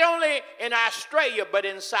 Not only in Australia, but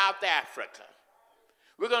in South Africa.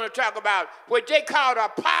 We're going to talk about what they call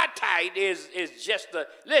apartheid is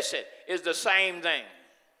the same thing.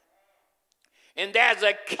 And there's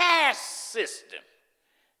a caste system,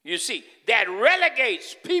 you see, that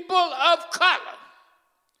relegates people of color,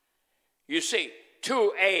 you see,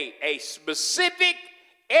 to a specific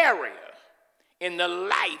area in the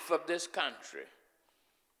life of this country.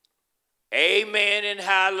 Amen and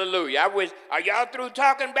hallelujah. Are y'all through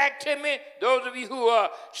talking back to me? Those of you who are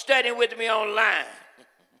studying with me online.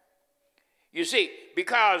 You see,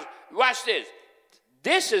 because, watch this.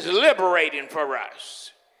 This is liberating for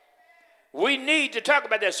us. We need to talk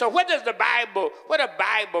about that. So what are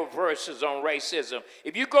Bible verses on racism?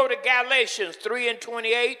 If you go to Galatians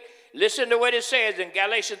 3:28, listen to what it says in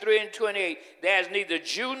Galatians 3:28. There's neither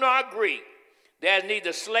Jew nor Greek. There's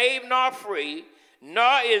neither slave nor free,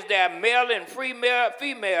 nor is there male and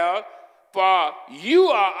female, for you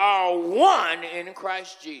are all one in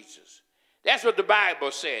Christ Jesus. That's what the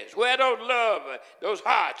Bible says. Where those love, those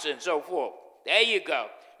hearts and so forth. There you go.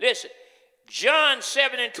 Listen, John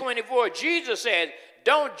 7:24, Jesus says,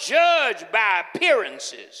 don't judge by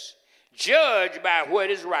appearances. Judge by what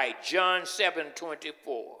is right. John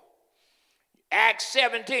 7:24. Acts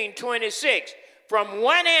 17:26, from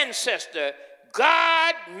one ancestor,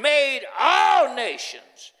 God made all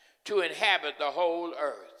nations to inhabit the whole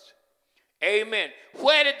earth. Amen.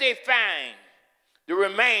 Where did they find the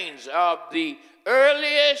remains of the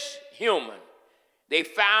earliest human? They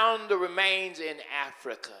found the remains in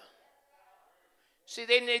Africa. See,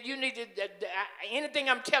 you need to, anything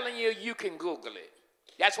I'm telling you, you can Google it.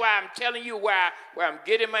 That's why I'm telling you where I'm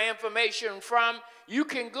getting my information from. You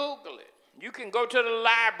can Google it. You can go to the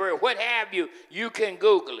library, what have you. You can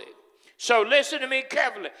Google it. So listen to me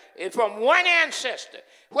carefully. It's from one ancestor.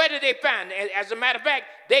 Where did they find? As a matter of fact,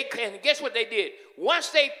 guess what they did? Once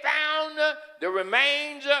they found the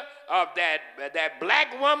remains of that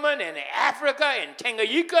black woman in Africa, in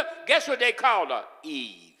Tanganyika, guess what they called her?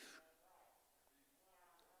 Eve.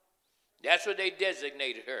 That's what they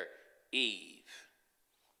designated her, Eve.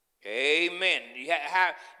 Amen.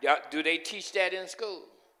 Do they teach that in school?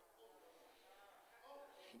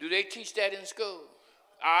 Do they teach that in school?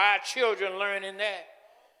 Are our children learning that?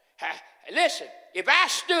 Listen, if I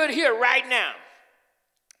stood here right now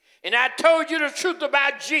and I told you the truth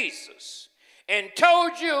about Jesus and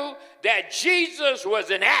told you that Jesus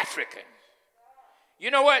was an African,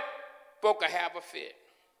 you know what? Folk will have a fit.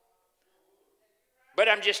 But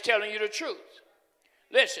I'm just telling you the truth.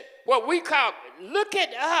 Listen, what we call, look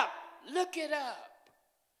it up. Look it up.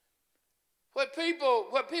 What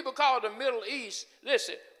people call the Middle East,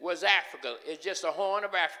 listen, was Africa. It's just a horn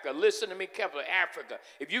of Africa. Listen to me carefully, Africa.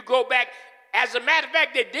 If you go back, as a matter of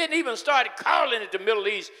fact, they didn't even start calling it the Middle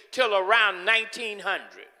East till around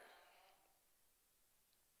 1900.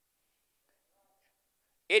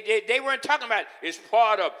 They weren't talking about it's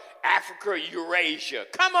part of Africa, Eurasia.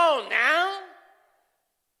 Come on now.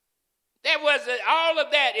 All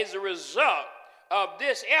of that is a result of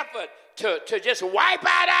this effort to just wipe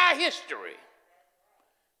out our history.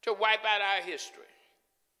 To wipe out our history.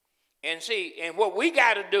 And see, and what we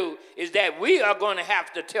got to do is that we are going to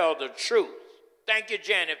have to tell the truth. Thank you,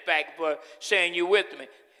 Janet Fack, for saying you with me.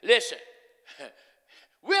 Listen,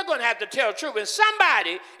 we're going to have to tell the truth, and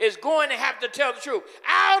somebody is going to have to tell the truth.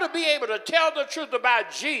 I ought to be able to tell the truth about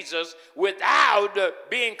Jesus without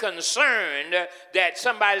being concerned that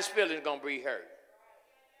somebody's feelings are going to be hurt.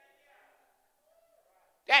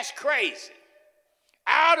 That's crazy.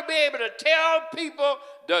 I ought to be able to tell people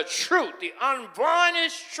the truth, the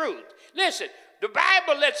unvarnished truth. Listen, the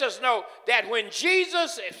Bible lets us know that when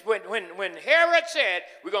when Herod said,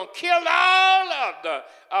 we're going to kill all of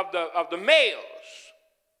the males,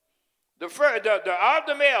 all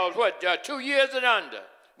the males, 2 years and under,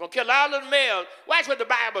 we're going to kill all of the males. Watch what the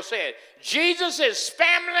Bible said. Jesus'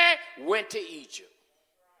 family went to Egypt.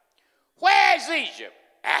 Where's Egypt?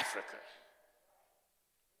 Africa.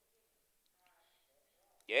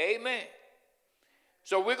 Amen.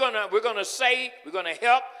 So we're gonna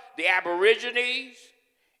help the Aborigines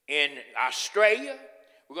in Australia.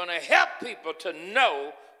 We're gonna help people to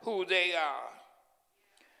know who they are.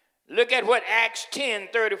 Look at what Acts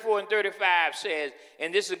 10:34 and 35 says,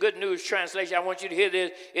 and this is a Good News translation. I want you to hear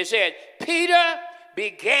this. It said, Peter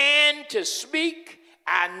began to speak.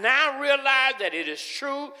 I now realize that it is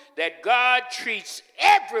true that God treats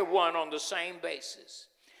everyone on the same basis.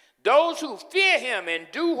 Those who fear him and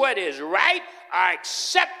do what is right are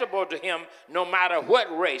acceptable to him no matter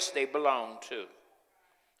what race they belong to.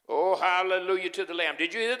 Oh, hallelujah to the Lamb.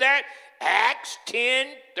 Did you hear that? Acts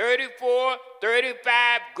 10:34,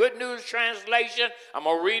 35, Good News translation. I'm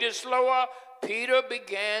going to read it slower. Peter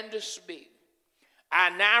began to speak.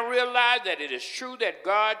 I now realize that it is true that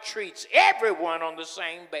God treats everyone on the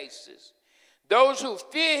same basis. Those who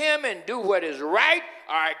fear him and do what is right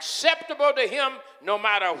are acceptable to him no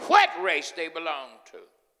matter what race they belong to.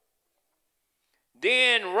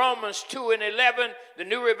 Then Romans 2:11, the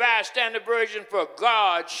New Revised Standard Version, for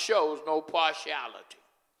God shows no partiality.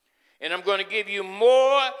 And I'm going to give you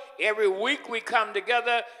more every week we come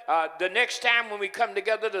together. The next time when we come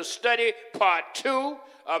together to study part 2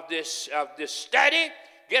 of this study,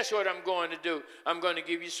 guess what I'm going to do? I'm going to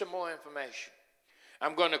give you some more information.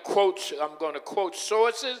 I'm going to quote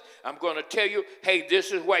sources. I'm going to tell you, hey,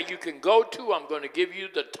 this is where you can go to. I'm going to give you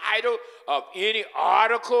the title of any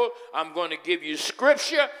article. I'm going to give you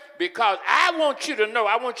scripture because I want you to know,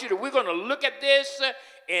 we're going to look at this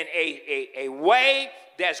in a way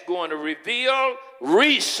that's going to reveal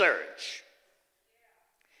research.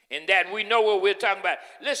 And that we know what we're talking about.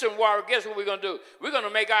 Listen, Warren, guess what we're going to do? We're going to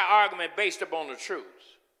make our argument based upon the truth.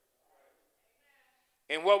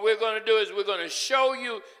 And what we're going to do is we're going to show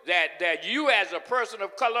you that you as a person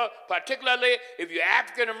of color, particularly if you're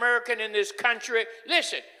African American in this country,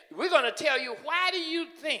 listen, we're going to tell you, why do you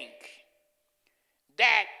think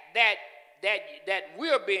that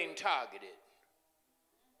we're being targeted?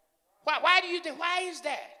 Why do you think? Why is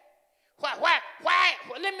that? Why?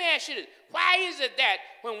 Let me ask you this. Why is it that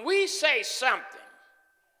when we say something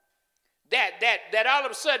that all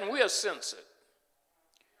of a sudden we are censored?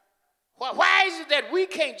 Why is it that we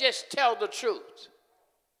can't just tell the truth?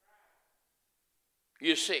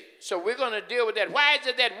 You see, so we're going to deal with that. Why is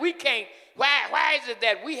it that we can't, why is it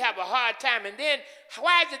that we have a hard time? And then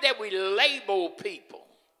why is it that we label people?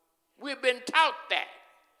 We've been taught that.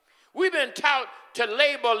 We've been taught to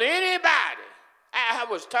label anybody. I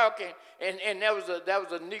was talking, and there was a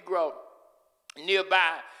Negro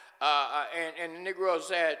nearby, and the Negro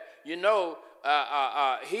said, you know,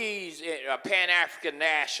 he's a Pan-African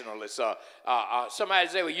nationalist. Somebody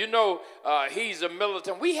said, well, you know, he's a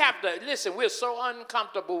militant. We have to, listen, we're so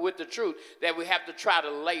uncomfortable with the truth that we have to try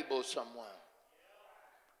to label someone.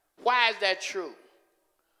 Why is that true?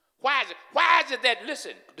 Why is it that,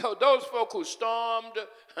 listen, those folk who stormed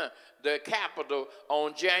the Capitol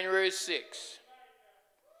on January 6th,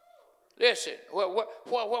 listen, why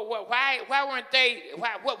weren't they,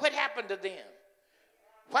 what happened to them?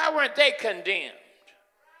 Why weren't they condemned?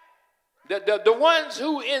 The ones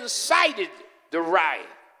who incited the riot,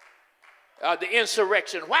 the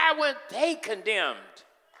insurrection, why weren't they condemned?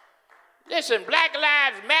 Listen, Black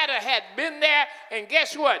Lives Matter had been there, and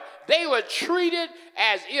guess what? They were treated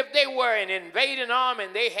as if they were an invading army,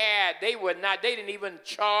 and they didn't even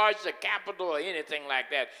charge the Capitol or anything like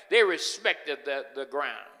that. They respected the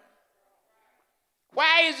ground.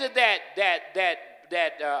 Why is it that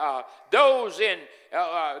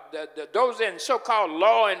those in so-called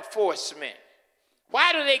law enforcement,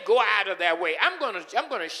 why do they go out of their way? I'm going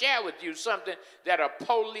to share with you something that a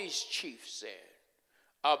police chief said,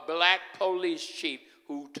 a black police chief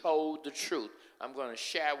who told the truth. I'm going to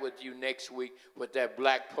share with you next week what that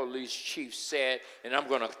black police chief said, and I'm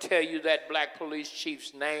going to tell you that black police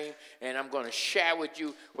chief's name, and I'm going to share with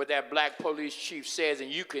you what that black police chief says,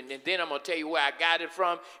 and then I'm going to tell you where I got it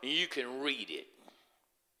from, and you can read it.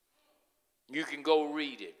 You can go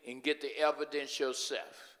read it and get the evidence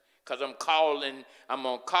yourself. Because I'm going to call names.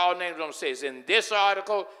 I'm going to say it's in this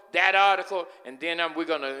article, that article, and then we're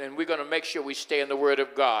going to make sure we stay in the Word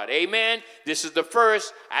of God. Amen? This is the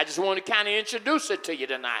first. I just want to kind of introduce it to you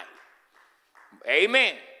tonight.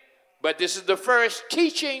 Amen. But this is the first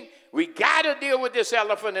teaching. We got to deal with this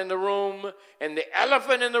elephant in the room. And the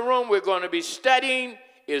elephant in the room we're going to be studying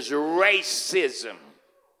is racism.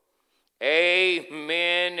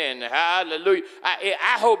 Amen and hallelujah.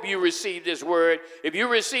 I hope you receive this word. If you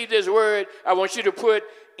receive this word, I want you to put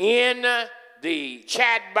in the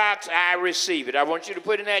chat box, I receive it. I want you to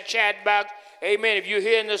put in that chat box, amen. If you're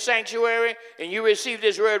here in the sanctuary and you receive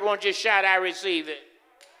this word, won't you shout, I receive it?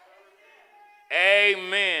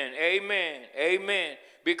 Amen, amen, amen.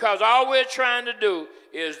 Because all we're trying to do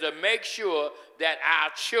is to make sure that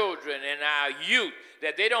our children and our youth,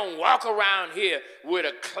 that they don't walk around here with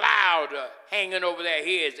a cloud hanging over their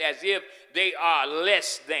heads as if they are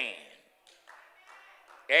less than.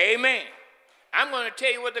 Amen. I'm going to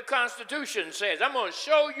tell you what the Constitution says. I'm going to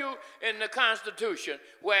show you in the Constitution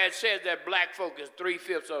where it says that black folk is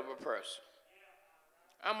 3/5 of a person.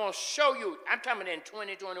 I'm going to show you. I'm talking in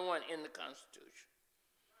 2021 in the Constitution.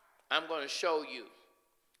 I'm going to show you.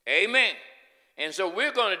 Amen. And so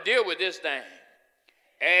we're going to deal with this thing.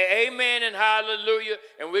 Amen and hallelujah.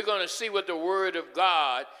 And we're going to see what the Word of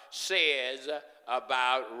God says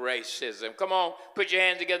about racism. Come on, put your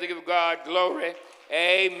hands together, give God glory.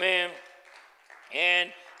 Amen.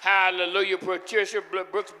 And hallelujah. Patricia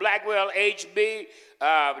Brooks Blackwell, HB,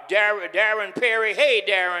 Darren Perry. Hey,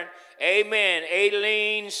 Darren. Amen.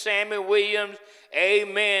 Aileen, Sammy Williams.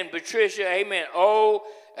 Amen. Patricia. Amen. Oh,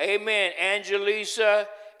 amen. Angelisa.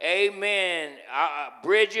 Amen.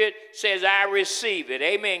 Bridget says, I receive it.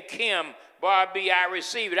 Amen. Kim, Barbie, I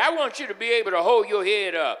receive it. I want you to be able to hold your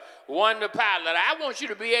head up. Wonder Pilot, I want you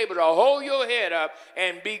to be able to hold your head up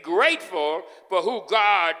and be grateful for who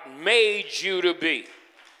God made you to be.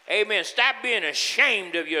 Amen. Stop being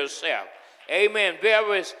ashamed of yourself. Amen.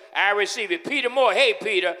 Velvis, I receive it. Peter Moore, hey,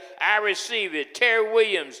 Peter, I receive it. Terry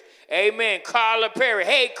Williams, amen. Carla Perry,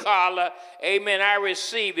 hey, Carla, amen, I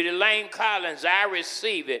receive it. Elaine Collins, I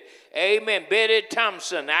receive it. Amen. Betty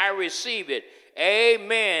Thompson, I receive it.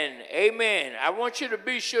 Amen. Amen. I want you to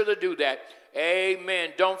be sure to do that.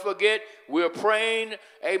 Amen. Don't forget, we're praying,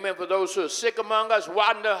 amen, for those who are sick among us.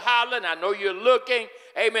 Wanda Holland, I know you're looking.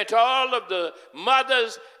 Amen. To all of the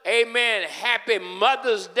mothers, amen, happy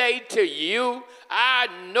Mother's Day to you. I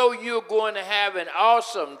know you're going to have an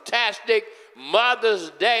awesome-tastic Mother's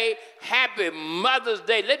Day. Happy Mother's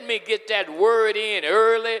Day. Let me get that word in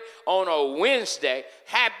early on a Wednesday.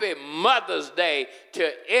 Happy Mother's Day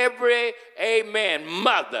to every, amen,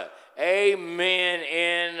 mother. Amen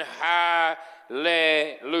and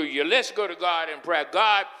hallelujah. Let's go to God in prayer.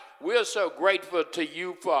 God, we're so grateful to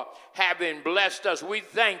you for having blessed us. We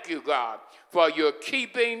thank you, God, for your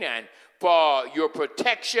keeping and for your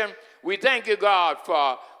protection. We thank you, God,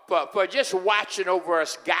 for just watching over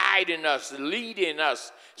us, guiding us, leading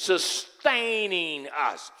us, sustaining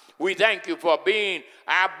us. We thank you for being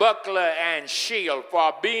our buckler and shield,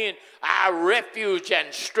 for being our refuge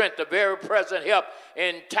and strength, a very present help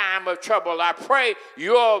in time of trouble. I pray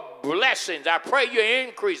your blessings. I pray your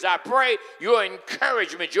increase. I pray your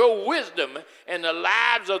encouragement, your wisdom in the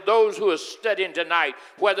lives of those who are studying tonight,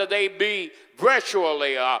 whether they be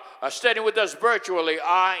virtually or studying with us virtually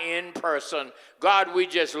or in person. God, we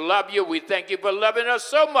just love you. We thank you for loving us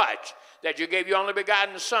so much that you gave your only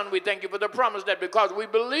begotten Son. We thank you for the promise that because we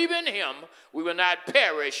believe in him, we will not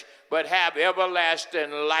perish, but have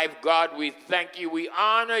everlasting life. God, we thank you. We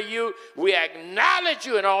honor you. We acknowledge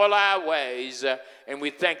you in all our ways. And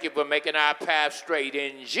we thank you for making our path straight.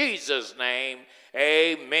 In Jesus' name,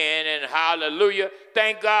 amen and hallelujah.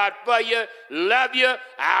 Thank God for you. Love you.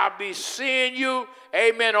 I'll be seeing you,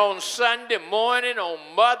 amen, on Sunday morning, on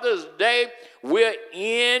Mother's Day. We're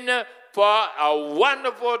in for a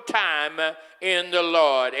wonderful time in the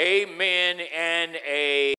Lord. Amen and amen.